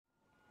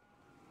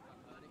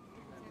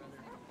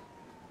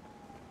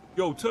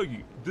Yo,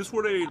 Tuggy, this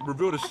where they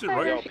reveal the shit,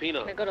 right? Yo,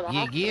 Peanut. Go to the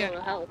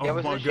hospital.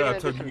 Oh my God,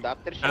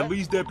 Tuggy. At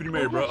least Deputy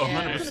Mayor, bro.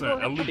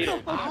 100%. At least.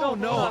 I don't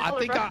know. I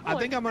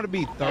think I'm gonna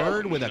be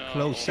third with a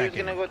close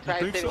second.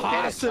 Think so?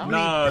 Possibly,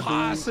 Nah,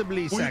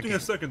 possibly Who do you think second.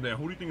 is second then?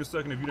 Who do you think is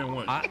second if you didn't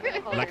win? I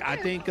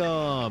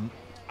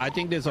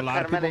think there's a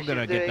lot of people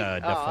gonna get the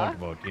default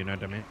vote. You know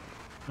what I mean?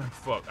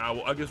 Fuck.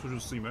 I guess we'll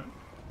just see, man.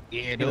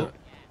 Yeah, dude.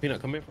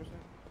 Peanut, come here for a second.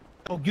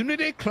 Oh, you know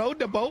they closed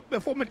the boat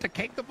before me to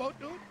cake the boat,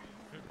 dude?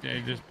 Yeah,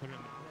 you just put it.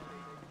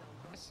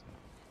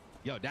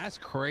 Yo, that's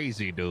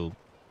crazy, dude.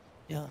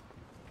 Yeah.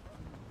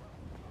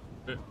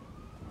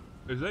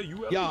 Is that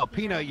you? Ellie? Yo,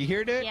 Peanut, you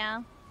hear that?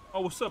 Yeah.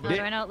 Oh, what's up, Do man?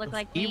 I know it look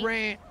like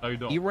me? How you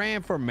doing? He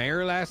ran for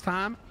mayor last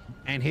time,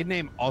 and his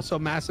name also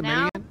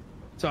Massimilian.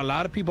 So a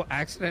lot of people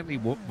accidentally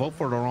vote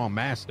for the wrong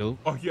mask, dude.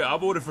 Oh yeah, I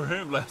voted for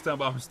him last time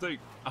by mistake.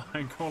 I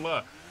ain't gonna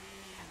lie.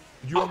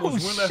 You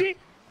almost win last. You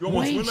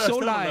almost win last time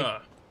or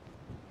not?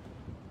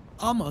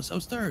 Almost. I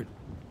was third.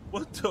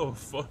 What the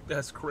fuck?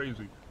 That's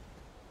crazy.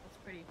 That's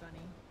pretty funny.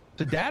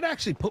 So that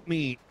actually put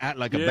me at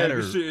like a Yeah,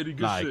 better. good shit, Eddie,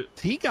 good like, shit.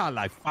 he got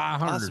like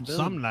 500 Possibility.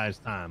 something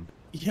last time.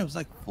 Yeah, it was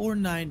like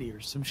 490 or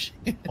some shit.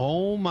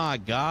 Oh my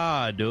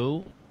God,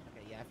 dude. Okay,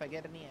 yeah, if I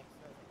get any extra.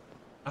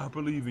 I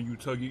believe in you,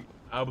 Tuggy.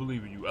 I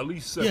believe in you. At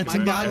least Yeah,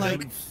 second.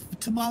 man.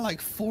 to my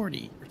like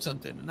 40 or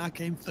something, and I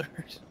came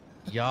third.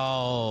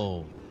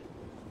 Yo,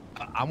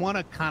 I want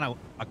to kind of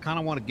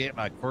want to get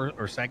like first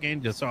or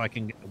second just so I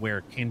can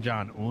wear Kim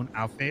Jong-un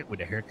outfit with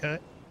a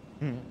haircut.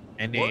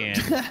 And then,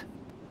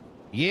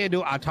 yeah,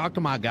 dude, I talked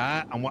to my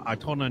guy. I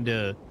told him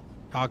to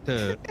talk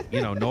to,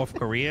 North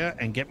Korea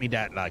and get me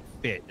that like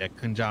fit that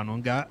Kim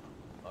Jong-un got.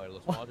 Oh,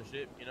 let's watch the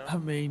shit, you know? I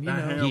mean,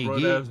 Damn, bro,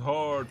 that's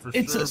hard for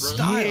it's sure, a bro.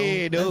 style,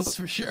 Yeah, dude. that's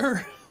for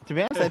sure. To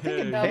be honest, I think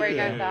it's Nobody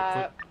got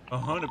that.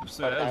 100%.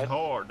 That's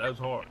hard. That's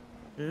hard.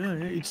 Yeah,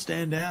 you'd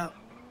stand out.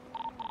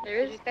 There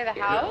is. Did you say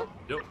the house?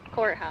 Yep.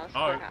 Courthouse.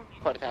 All right.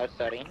 courthouse,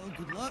 sorry. Oh,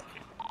 good luck.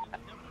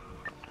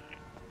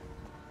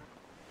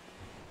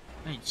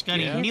 Hey,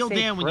 Scotty, Yeah. kneel Say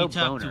down when you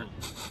talk pro to boner. him.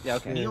 Yeah,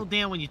 okay. Kneel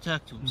down when you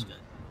talk to him, Scotty.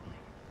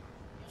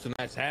 It's a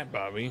nice hat,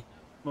 Bobby.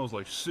 Smells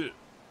like shit.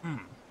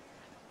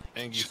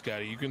 Thank you,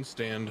 Scotty. You can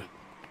stand.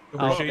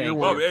 Appreciate thank your you.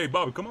 Bobby. Hey,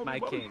 Bobby, come on, My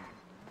Bobby. king.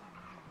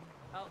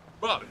 Oh,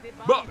 Bobby, did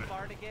Bobby.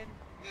 fart again?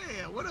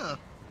 Yeah, what up?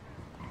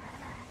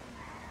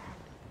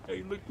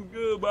 Hey, looking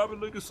good, Bobby.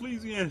 Looking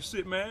sleazy and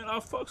shit, man. I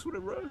fucks with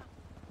it, bro.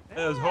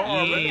 That's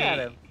hard, Yeah. man. Look at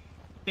him.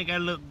 Think I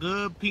look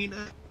good,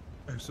 Peanut?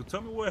 Hey, so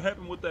tell me what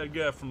happened with that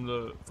guy from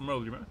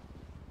earlier, man.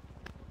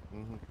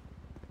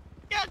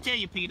 Yeah, I'll tell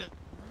you, Peanut.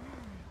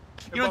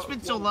 Hey, You know, it's Bob-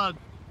 been so long.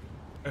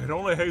 Hey,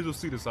 don't let Hazel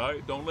see this,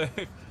 alright? Don't let.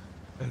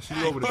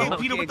 She's over there. Hey,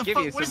 Don't- Peanut, what the give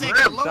fuck? you What is some that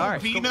room, cologne, sorry.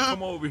 Peanut?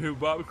 Come over here,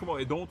 Bobby. Come on.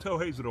 Hey, don't tell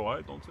Hazel, though,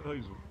 alright? Don't tell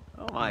Hazel.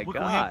 Oh my What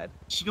gonna happen? god.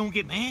 She gonna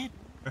get mad?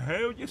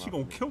 Hell yeah, she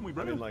gonna kill me,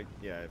 bro. I mean, like,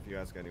 yeah, if you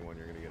ask anyone,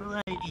 you're gonna get it.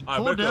 Right, he Alright,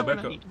 pulled back up, up.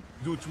 back and up.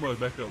 Do it too much.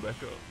 Back up, back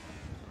up.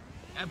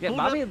 I Yeah, pulled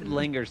Bobby up and-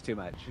 lingers too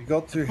much. You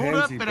got two pulled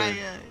up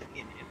handsy,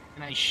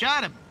 and I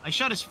shot him. I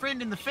shot his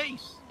friend in the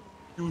face.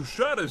 You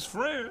shot his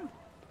friend?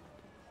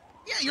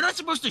 Yeah, you're not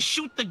supposed to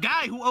shoot the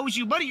guy who owes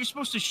you money. You're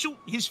supposed to shoot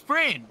his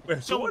friend.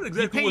 Wait, so what he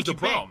exactly was pays the you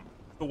back. problem?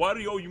 So why do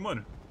you owe you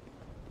money?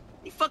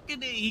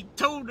 He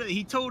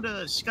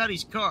towed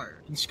Scotty's car.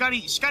 And Scotty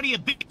a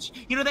bitch.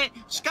 You know that?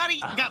 Scotty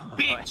got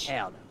bitch. Oh,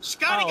 hell no.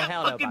 Scotty Oh, got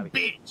hell no, fucking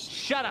Bobby. bitch.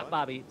 Shut up,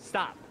 Bobby.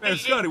 Stop. Man, Hey,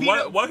 Scotty,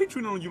 Peanut. why he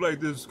treating on you like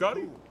this,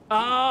 Scotty?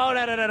 Oh,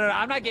 no.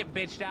 I'm not getting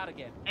bitched out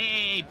again.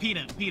 Hey,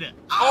 Peanut.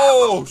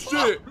 Oh,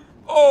 shit.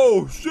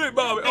 Oh, shit,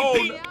 Bobby. Hey, Oh,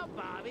 Peanut. Out,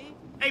 Bobby.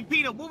 Hey,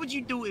 Peanut, what would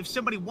you do if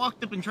somebody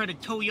walked up and tried to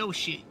tow your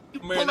shit? You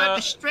Man, pull out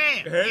the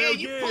strap. Hell yeah,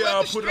 you pull out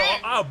I'll the put it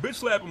strap. I'll bitch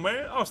slap him,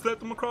 man. I'll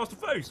slap him across the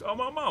face. Oh,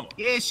 my mama.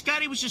 Yeah,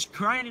 Scotty was just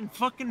crying in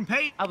fucking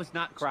pain. I was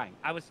not crying.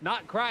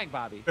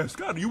 Bobby. Hey,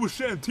 Scotty, you was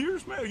shedding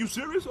tears, man? Are you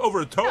serious?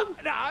 Over a toe?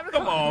 No, I'm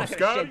Come on, not gonna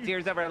Scotty. shed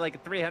tears over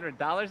like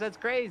 $300. That's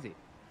crazy.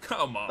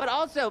 Come on. But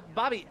also,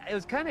 Bobby, it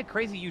was kind of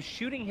crazy you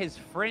shooting his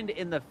friend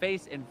in the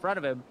face in front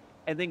of him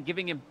and then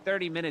giving him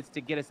 30 minutes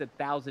to get us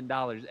 $1,000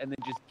 and then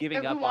just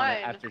giving up on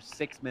it after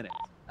 6 minutes.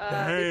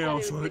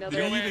 Damn, so did he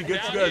even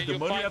get you guys the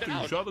money after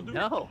you shot the dude?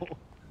 No.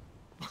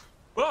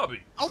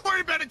 Bobby. I'll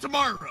worry about it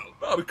tomorrow.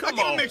 Bobby, come I'll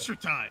give on. him extra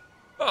time.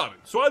 Bobby,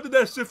 so I did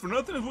that shit for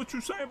nothing is what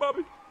you saying,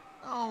 Bobby?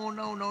 Oh,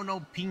 no,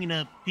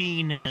 Peanut.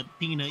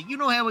 You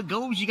know how it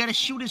goes. You gotta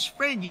shoot his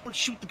friend. You don't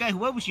shoot the guy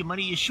who owes you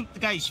money, you shoot the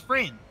guy's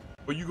friend.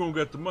 But you gonna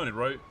get the money,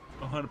 right?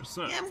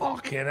 100%. Yeah,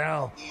 Fucking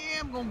hell.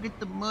 Yeah, I'm gonna get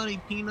the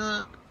money,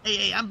 Peanut.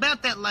 Hey, I'm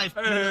about that life,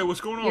 Peanut. Hey, what's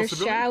going on, You're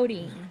civilian?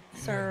 shouting,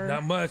 sir.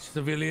 Not much,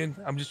 civilian.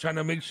 I'm just trying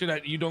to make sure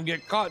that you don't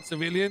get caught,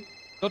 civilian.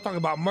 Don't talk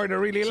about murder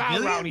really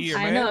loud around here,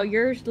 I man. know,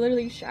 you're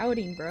literally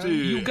shouting, bro. Shit,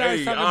 You guys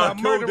hey, talking I about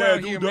killed murder that around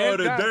dude here, the man.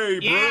 other day,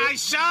 bro. Yeah, I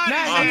shot his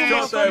I ass.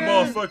 shot that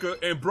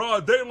motherfucker in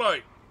broad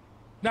daylight.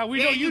 Now, we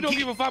Yeah, know you don't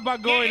give a fuck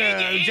about going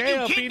to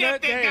jail, you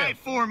Peanut. kidnapped that guy Damn.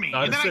 for me,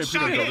 Nah, and then I this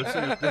shot ain't him.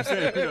 Peanut, though. This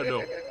ain't Peanut,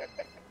 though.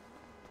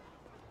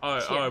 All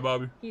right,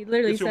 Bobby. He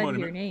literally Get your said money,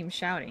 your man. name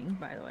shouting,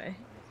 by the way.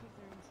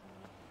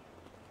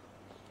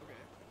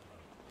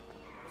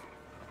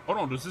 Hold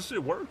on, does this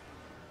shit work?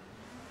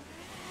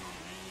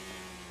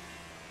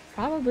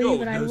 Probably, Yo,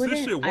 but I does this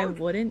shit wouldn't. I work?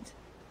 wouldn't.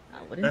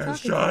 I wouldn't And talk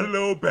to Johnny him.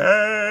 little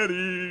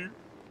baddie.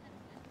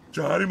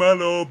 Johnny my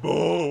little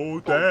bull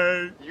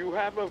thing. You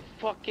have a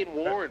fucking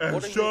warrant. And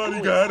What are you Johnny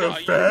doing? got a Are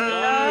you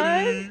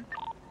fatty.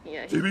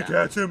 Yeah, he's Jimmy done.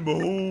 catching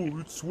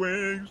mood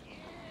swings.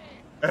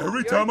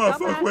 Every time I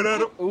fuck with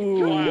her.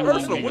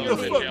 Ursula, what the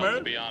fuck, man?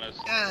 To be honest.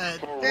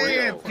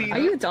 Damn, Peter. Are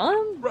you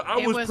dumb? Bro, I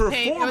was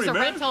performing, It was a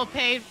man. rental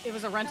paid. It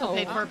was a rental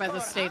paid for by the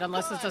state,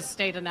 unless it's a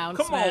state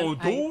announcement. Come on,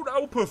 dude. I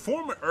was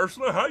performing,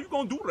 Ursula. How you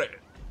gonna do that?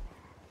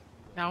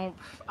 No,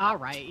 all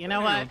right. You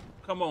know what?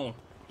 Come on.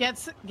 Get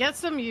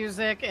some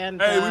music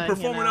and. Hey, we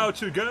performing out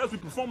here, guys. We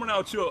performing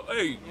out here.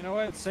 Hey. You know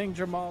what? Sing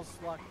Jamal's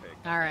Lockpick.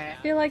 All right.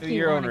 I feel like Do you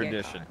your want own to get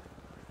rendition. caught.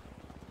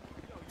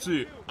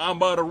 Shit, I'm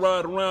about to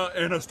ride around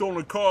in a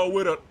stolen car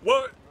with a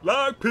what?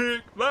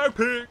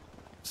 Lockpick.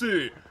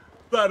 Shit,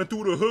 sliding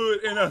through the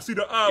hood and I see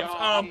the ops.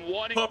 I'm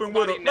popping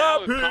with a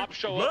now. If cops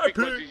show up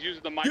because lockpick. he's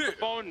using the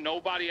microphone,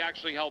 nobody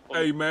actually help him.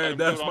 Hey man,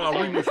 that's my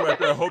remix right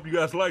there. I hope you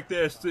guys like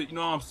that shit. You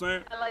know what I'm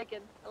saying? I like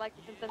it. I like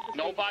the consensus.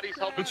 Nobody's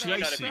helping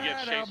Peanut if he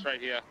gets chased right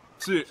here.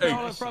 Shit, hey,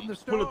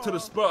 pull up to the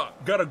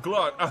spot. Got a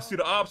Glock. I see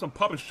the ops. I'm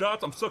popping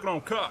shots. I'm sucking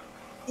on cock.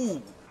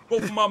 Ooh.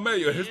 Vote for my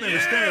mayor. His name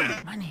is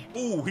Stanley.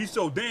 Ooh, he's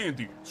so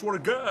dandy. Swear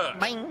to God.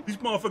 These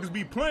motherfuckers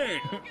be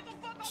playing.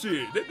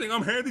 Shit, they think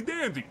I'm handy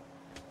dandy.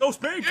 No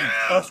spanky.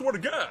 I swear to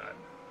God.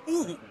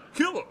 Ooh,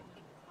 killer.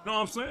 Know what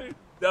I'm saying?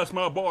 That's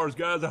my bars,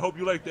 guys. I hope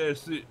you like that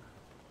shit.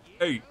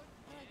 Hey,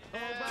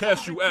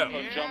 cash you out.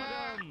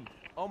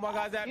 Oh my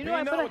God, that You know, I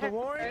Peanut put with a the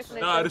warrants?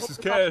 Nah, this is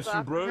cash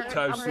you, bro.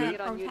 Type shit.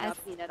 I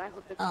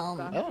hope the cops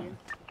got you.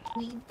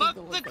 Fuck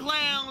the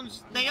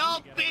clowns. They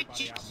all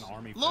bitches.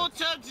 Lil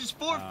Tugs is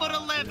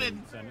 4'11",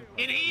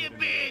 and he a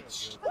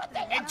bitch.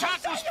 And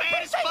Taco's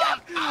fat as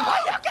fuck.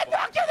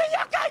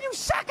 You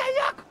suck a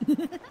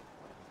yuck!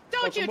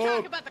 Don't you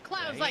talk about the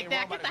clowns like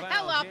that. Get the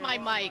hell off my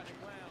mic.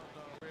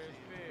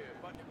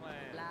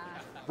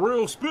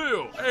 Real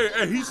spill.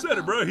 Hey, he said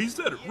it, bro. He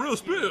said it. Real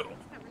spill.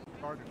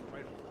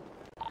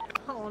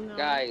 Oh no.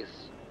 Guys,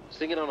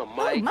 singing on a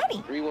mic.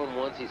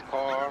 311's his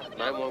car.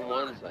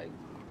 911's like.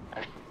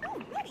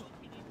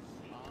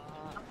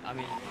 I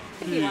mean,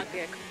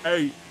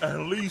 Hey, at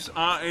least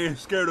I ain't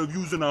scared of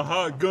using a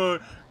hot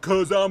gun,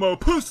 cause I'm a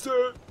pussy.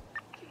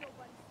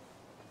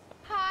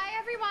 Hi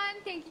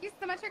everyone, thank you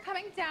so much for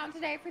coming down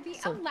today for the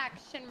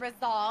election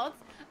results.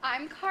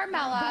 I'm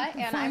Carmela,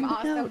 and I'm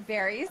also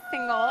very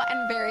single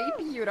and very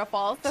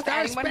beautiful. So if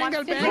anyone wants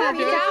to take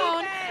me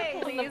down,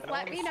 please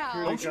let me know.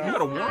 Oh, she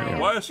got a warning.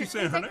 Why is she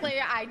saying her name?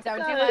 Basically, I don't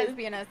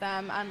do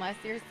lesbianism unless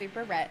you're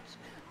super rich.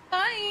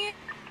 Bye.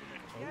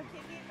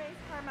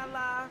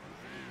 Carmela.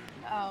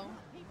 Oh.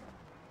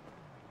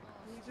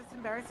 You just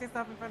embarrassed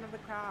yourself in front of the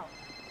crowd.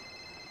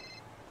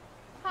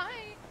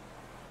 Hi.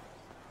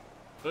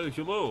 Hey,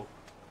 hello.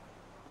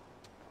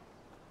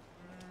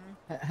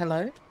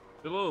 Hello,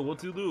 Hello, what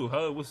do you do?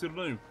 What's your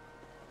name?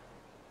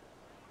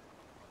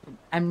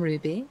 I'm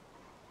Ruby.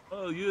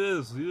 Oh,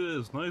 yes.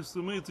 Nice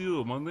to meet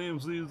you. My name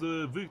is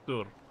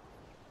Victor.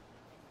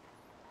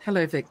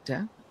 Hello,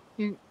 Victor.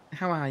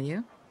 How are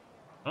you?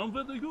 I'm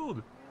very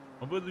good.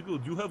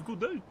 You have good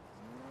day?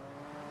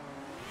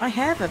 I've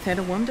had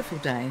a wonderful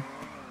day.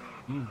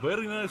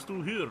 Very nice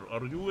to hear.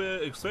 Are you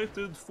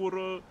excited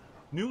for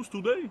news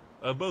today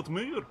about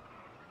Mayor?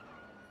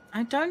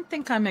 I don't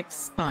think I'm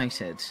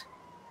excited.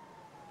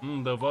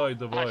 Давай.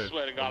 I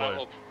swear to God, I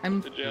hope I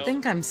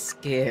think I'm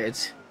scared.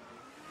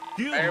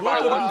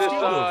 Everybody, once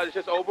this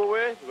just over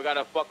with, we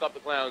gotta fuck up the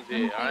clowns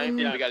here, alright?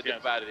 Yes, We gotta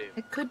get them out of here.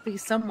 It could be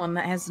someone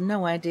that has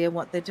no idea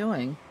what they're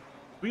doing.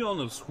 Be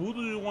honest, who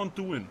do you want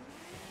to win?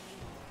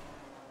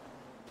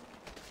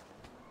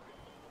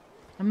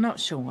 I'm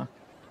not sure.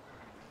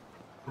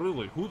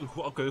 Really? Who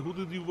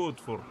did you vote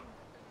for?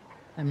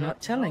 I'm not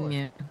telling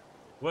you.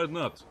 Why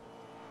not?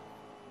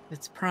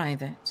 It's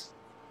private.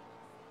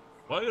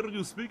 Why are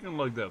you speaking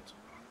like that?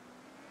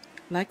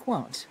 Like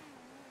what?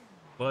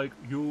 Like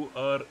you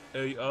are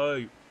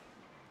AI,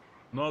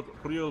 not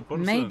real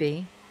person.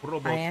 Maybe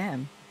Robot. I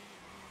am.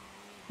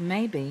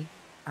 Maybe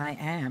I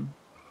am.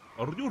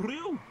 Are you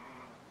real?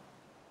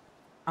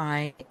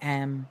 I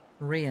am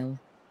real.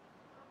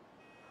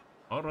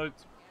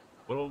 Alright.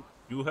 Well,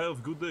 you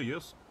have good day,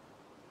 yes?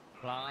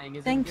 flying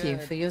isn't Thank you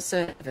good. for your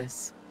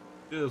service.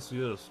 Yes,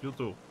 you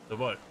too.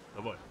 Bye.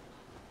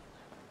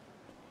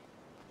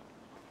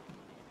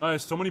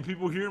 Nice, so many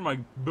people here, my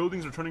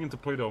buildings are turning into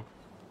Play-Doh.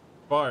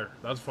 Fire,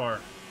 that's fire.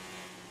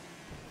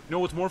 You know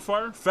what's more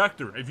fire?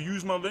 Factor. If you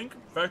use my link,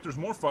 Factor's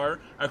more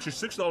fire. Actually,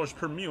 $6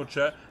 per meal,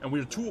 chat, and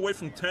we're 2 away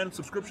from 10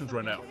 subscriptions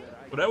right now.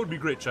 But that would be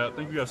great, chat.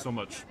 Thank you guys so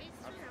much.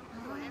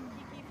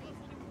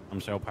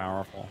 I'm so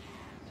powerful.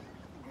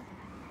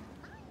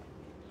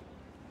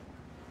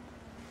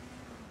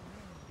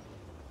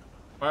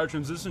 Fire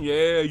transition?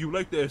 Yeah, you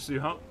like that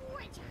shit, huh?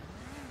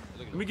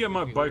 Let me get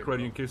my bike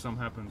ready in case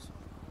something happens.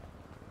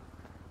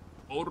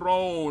 Hold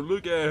on,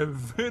 look at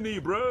Vinny,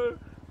 bro.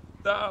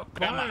 Stop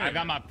playing. I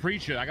got my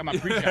preacher. I got my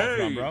preacher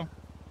Hey, outfit, bro.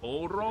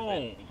 Hold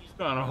on. It's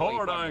kind of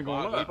hard, I ain't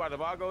gonna lie.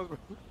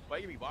 Why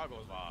you be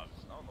Bogos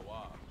vibes? I don't know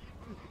why.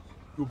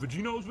 You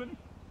Vaginos, Vinny?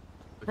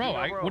 Bro,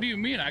 what do you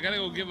mean? I gotta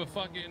go give a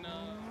fucking.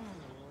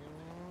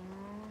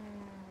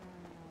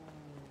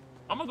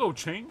 I'm gonna go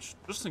change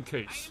just in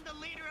case. I am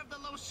the leader of the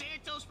Los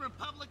Santos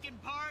Republican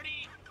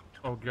Party.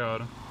 Oh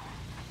God.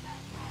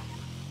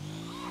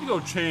 You go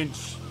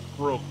change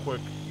real quick.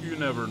 You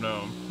never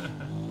know.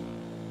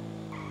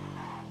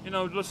 You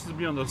know, just to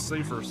be on the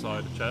safer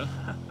side, chat.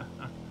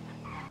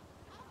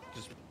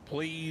 Just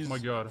please, oh my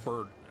God.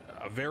 For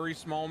a very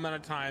small amount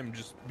of time,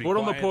 just be vote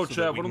on the quiet poll, so chat.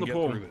 that we Vote on can the get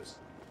poll. through this.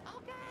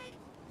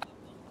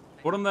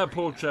 Vote on that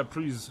poll, chat,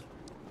 please.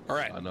 All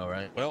right. I know,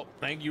 right? Well,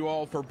 thank you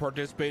all for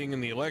participating in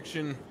the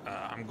election.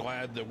 I'm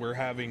glad that we're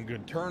having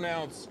good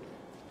turnouts,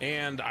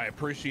 and I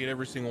appreciate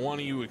every single one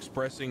of you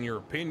expressing your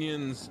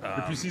opinions. Your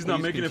PC's not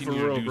making it for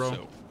real, bro.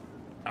 So.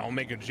 I'll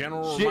make a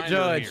general Shit reminder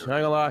judge. here. I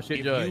ain't gonna lie, shit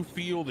if judge. you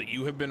feel that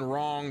you have been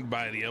wronged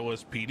by the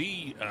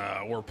LSPD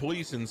or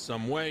police in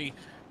some way,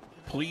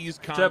 please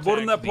contact chat, vote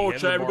on that the poll, head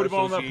of chat. the Everybody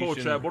Bar vote on that poll,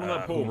 Association, chat. Vote on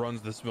that poll. who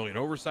runs the Civilian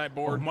Oversight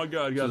Board. Oh my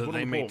God, so guys, that vote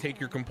they on the may poll. take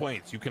your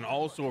complaints. You can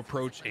also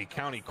approach a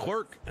county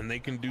clerk, and they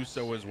can do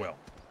so as well.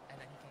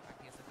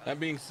 That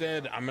being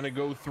said, I'm going to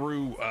go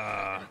through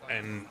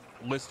and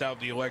list out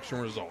the election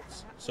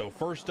results. So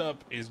first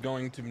up is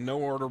going to, no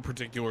order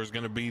particular, is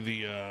going to be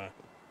the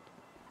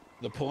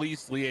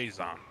police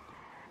liaison.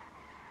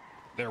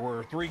 There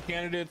were 3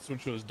 candidates,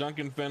 which was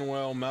Duncan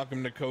Fenwell,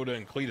 Malcolm Dakota,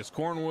 and Cletus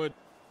Cornwood.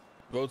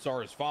 Votes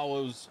are as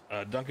follows.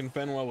 Duncan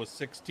Fenwell with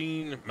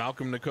 16,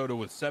 Malcolm Dakota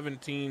with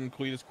 17,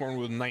 Cletus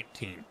Cornwood with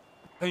 19.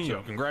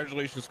 So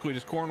congratulations,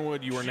 Cletus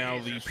Cornwood. You are now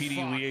the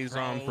PD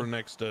liaison for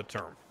next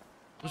term.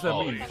 What's that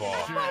mean?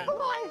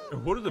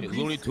 What are the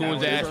Looney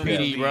Tunes ass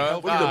PD,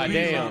 bro? God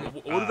damn.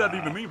 What does that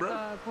even mean,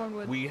 bro?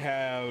 We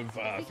have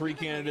 3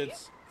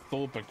 candidates.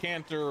 Philippa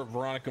Cantor,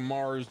 Veronica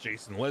Mars,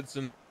 Jason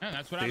Ledson. Yeah,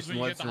 that's what Jason happens when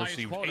you get the Ledson highest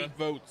received quota. 8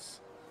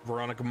 votes.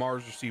 Veronica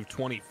Mars received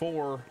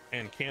 24,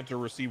 and Cantor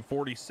received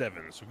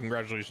 47. So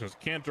congratulations,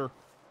 Cantor,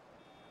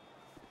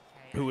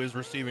 who is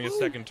receiving a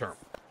second term.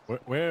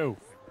 Whoa.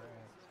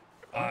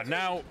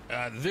 Now,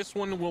 this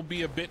one will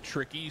be a bit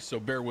tricky, so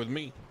bear with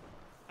me.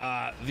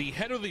 The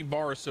head of the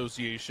Bar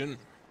Association,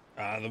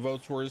 the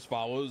votes were as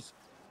follows.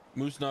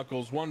 Moose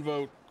Knuckles, 1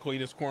 vote.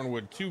 Cletus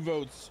Cornwood, 2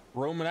 votes.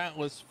 Roman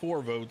Atlas,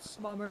 4 votes.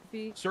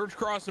 Serge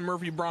Cross and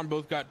Murphy Braun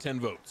both got 10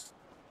 votes.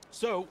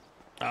 So,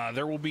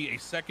 there will be a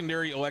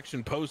secondary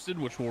election posted,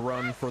 which will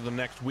run for the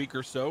next week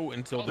or so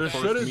until the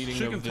first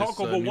meeting of this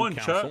new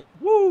council.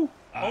 Woo!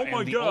 Oh my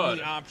and the God!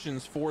 only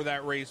options for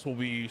that race will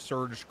be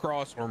Serge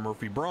Cross or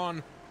Murphy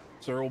Braun.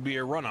 So there will be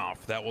a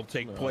runoff that will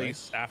take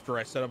place after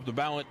I set up the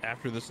ballot,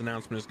 after this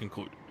announcement is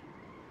concluded.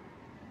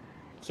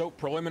 So,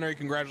 preliminary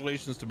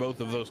congratulations to both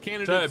of those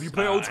candidates. Chat, if you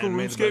play old school and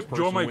may the RuneScape, best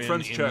join my person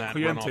friends win in chat. that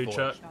Cliente runoff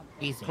chat.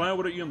 election. Client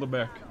with an E on the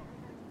back.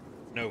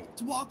 No.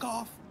 Let's walk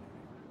off.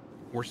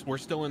 We're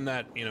still in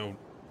that, you know,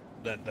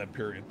 that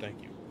period.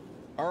 Thank you.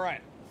 All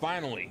right.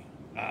 Finally,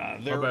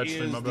 there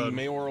is the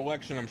mayor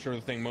election. I'm sure the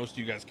thing most of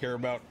you guys care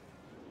about.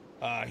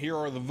 Here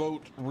are the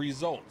vote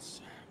results.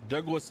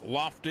 Douglas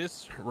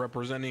Loftus,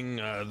 representing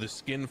the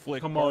Skin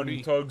Flick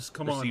Party,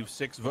 received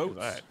 6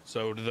 votes.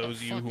 So to those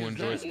of you who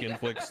enjoy Skin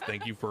Flicks,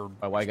 thank you for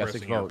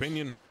expressing your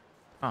opinion.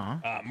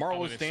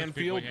 Marlo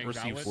Stanfield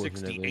received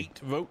 68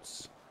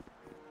 votes.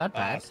 Not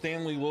bad.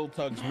 Stanley Lil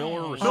Tugs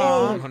Miller received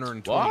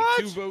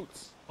 122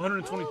 votes.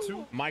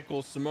 122.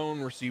 Michael Simone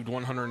received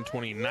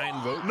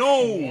 129 votes.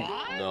 No.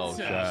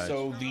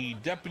 So the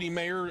deputy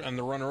mayor and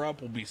the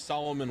runner-up will be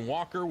Solomon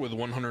Walker with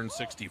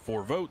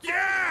 164 votes.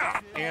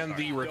 Yeah. And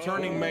the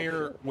returning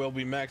mayor will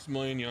be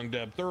Maximilian Young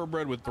Deb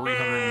Thoroughbred with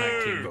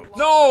 319 votes.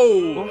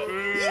 No.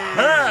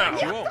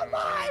 Thank you all.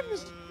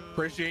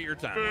 Appreciate your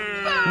time.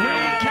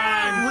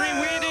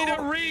 We need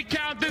a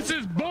recount. This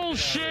is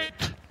bullshit.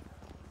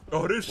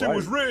 Oh, this shit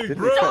was rigged,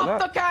 bro.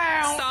 Stop the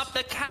cow! Stop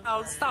the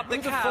cow! Stop the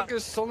cow! Who the fuck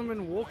is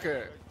Solomon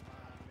Walker?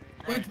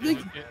 Wait, did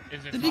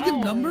he give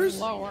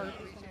numbers? I'm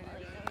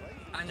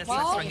gonna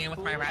start swinging with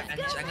my right. I'm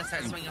gonna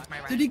start swinging with my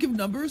right. Did he give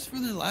numbers for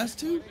the last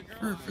 2?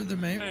 For the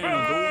mayor?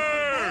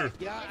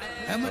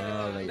 How much?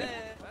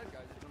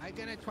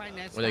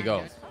 Where they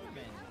go?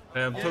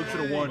 Damn, Toad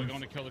should have won. We're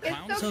going to kill the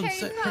clowns? So, Where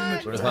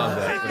the clowns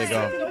at? Where they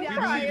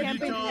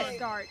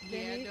go?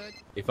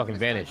 They fucking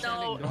vanished.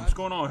 What's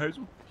going on,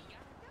 Hazel?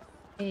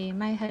 Hey,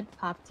 my head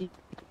popped.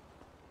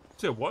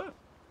 Said what?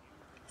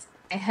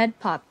 My head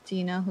popped. Do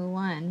you know who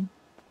won?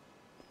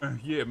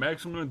 Yeah,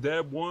 Maximilian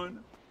Dab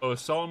won.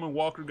 Solomon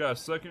Walker got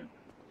 2nd.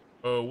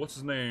 What's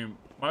his name?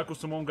 Michael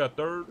Simone got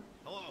 3rd.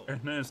 Hello. And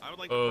then I would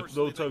like to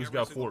Lil Tugs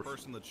got 4th.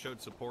 person that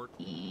showed support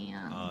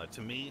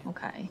to me.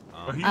 Okay.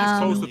 He was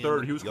close to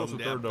 3rd. He was close to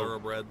 3rd, though.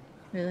 Thoroughbred.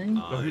 Really? He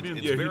didn't,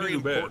 It's yeah, he very didn't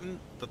do bad. important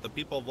that the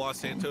people of Los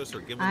Santos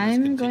are given this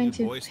I'm going continued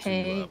to voice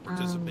pay to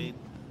participate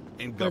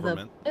in for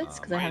government. the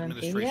because I My haven't paid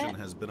administration yet.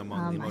 has been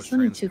among the I most still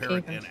need 2K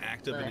transparent from and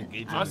active and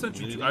engaging. I sent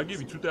you. I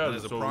gave you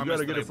 2,000, so you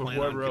gotta get it for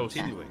whoever else.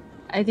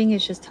 I think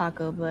it's just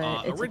Taco,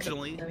 but it's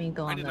originally, okay. Let me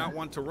go I on did the not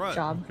want to run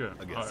job.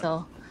 again.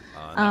 So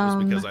That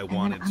was because I and then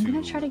wanted I'm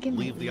gonna try to get my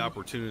leave the leave.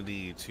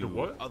 opportunity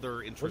to other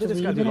What interested did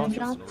this guy do? individuals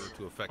in Dropped? order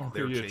to affect Okay,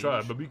 their yeah, change. try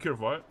it, but be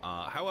careful, right?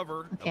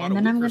 However, Okay, about and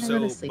then a I'm week or gonna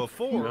go to so sleep.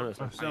 before That I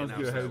sounds announced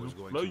good, that I Hazel. was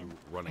going Love to you.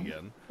 run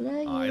again,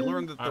 Love I you.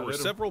 learned that there Alright, were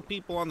later. several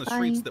people on the Bye.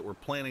 streets that were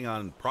planning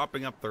on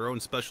propping up their own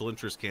special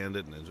interest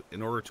candidate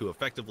in order to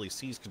effectively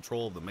seize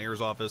control of the mayor's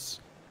office,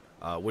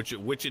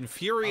 which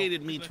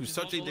infuriated me to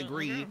such a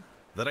degree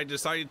that I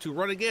decided to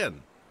run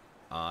again.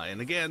 And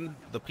again,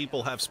 the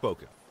people have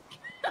spoken.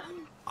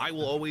 I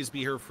will always be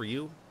here for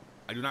you.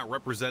 I do not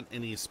represent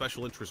any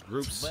special interest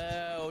groups.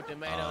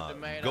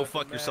 Go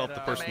fuck yourself,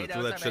 the person that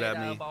threw that shit at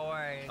me.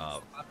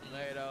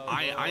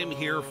 I am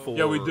here for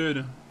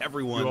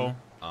everyone.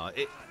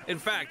 In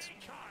fact,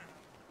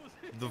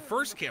 the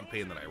first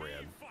campaign that I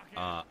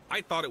ran,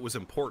 I thought it was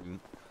important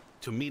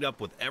to meet up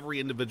with every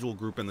individual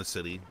group in the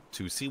city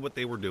to see what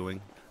they were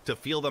doing, to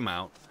feel them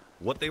out,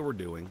 what they were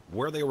doing,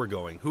 where they were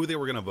going, who they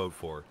were going to vote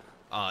for.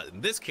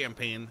 This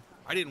campaign,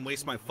 I didn't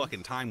waste my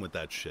fucking time with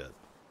that shit.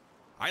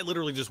 I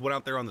literally just went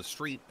out there on the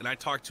street and I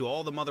talked to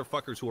all the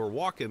motherfuckers who are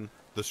walking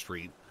the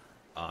street,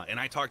 and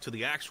I talked to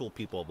the actual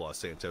people of Los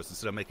Santos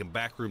instead of making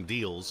backroom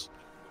deals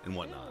and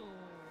whatnot.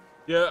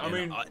 Yeah, I And,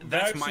 mean,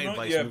 that's my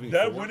advice yeah, moving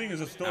that forward. winning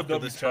is a still After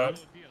W, this time,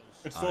 chat.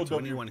 It's still to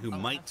W. anyone who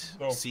might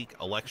seek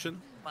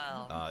election,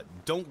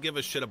 don't give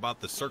a shit about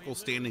the circle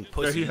standing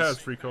pussies he has,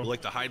 Frico. who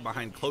like to hide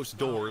behind closed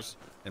doors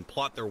and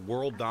plot their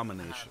world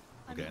domination.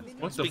 Okay,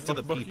 What the speak to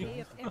the fuck, people.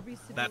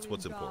 That's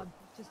what's important.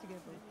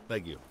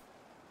 Thank you.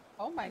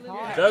 Oh my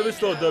god. That is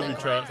still a W,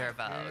 chat.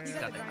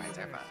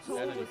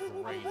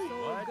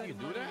 What? You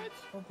do that?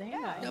 Well,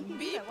 damn. The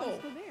people.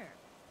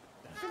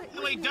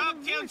 Anyway,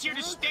 Dogtown's here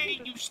to stay,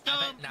 you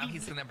stupid, Now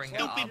he's gonna bring it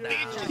stupid all down.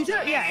 bitch. He's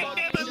not- yeah,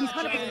 It's he's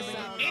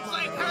 100%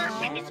 like her.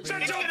 It's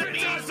gonna be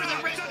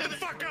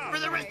for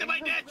the rest of my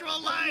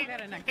natural life.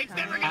 It's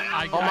never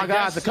gonna. Oh my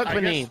God, the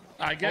company.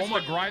 I guess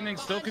the grinding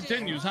still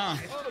continues, huh?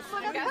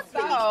 I guess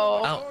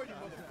so.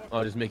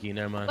 Oh, just Mickey.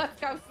 Never mind. Let's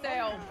go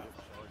sail.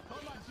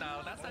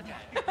 No, that's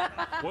okay.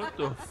 What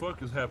the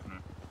fuck is happening?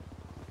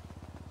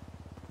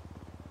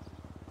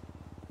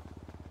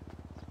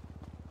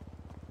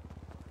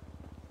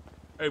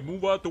 Hey,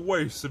 move out the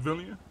way,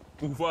 civilian.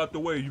 Move out the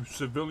way, you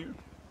civilian.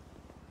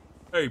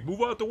 Hey,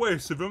 move out the way,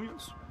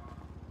 civilians.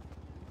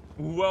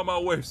 Move out my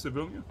way,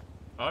 civilian.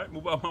 Alright,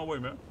 move out my way,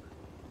 man.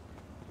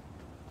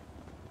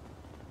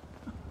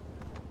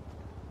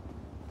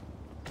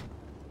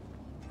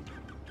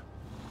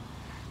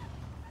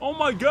 Oh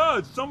my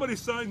god, somebody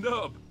signed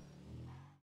up.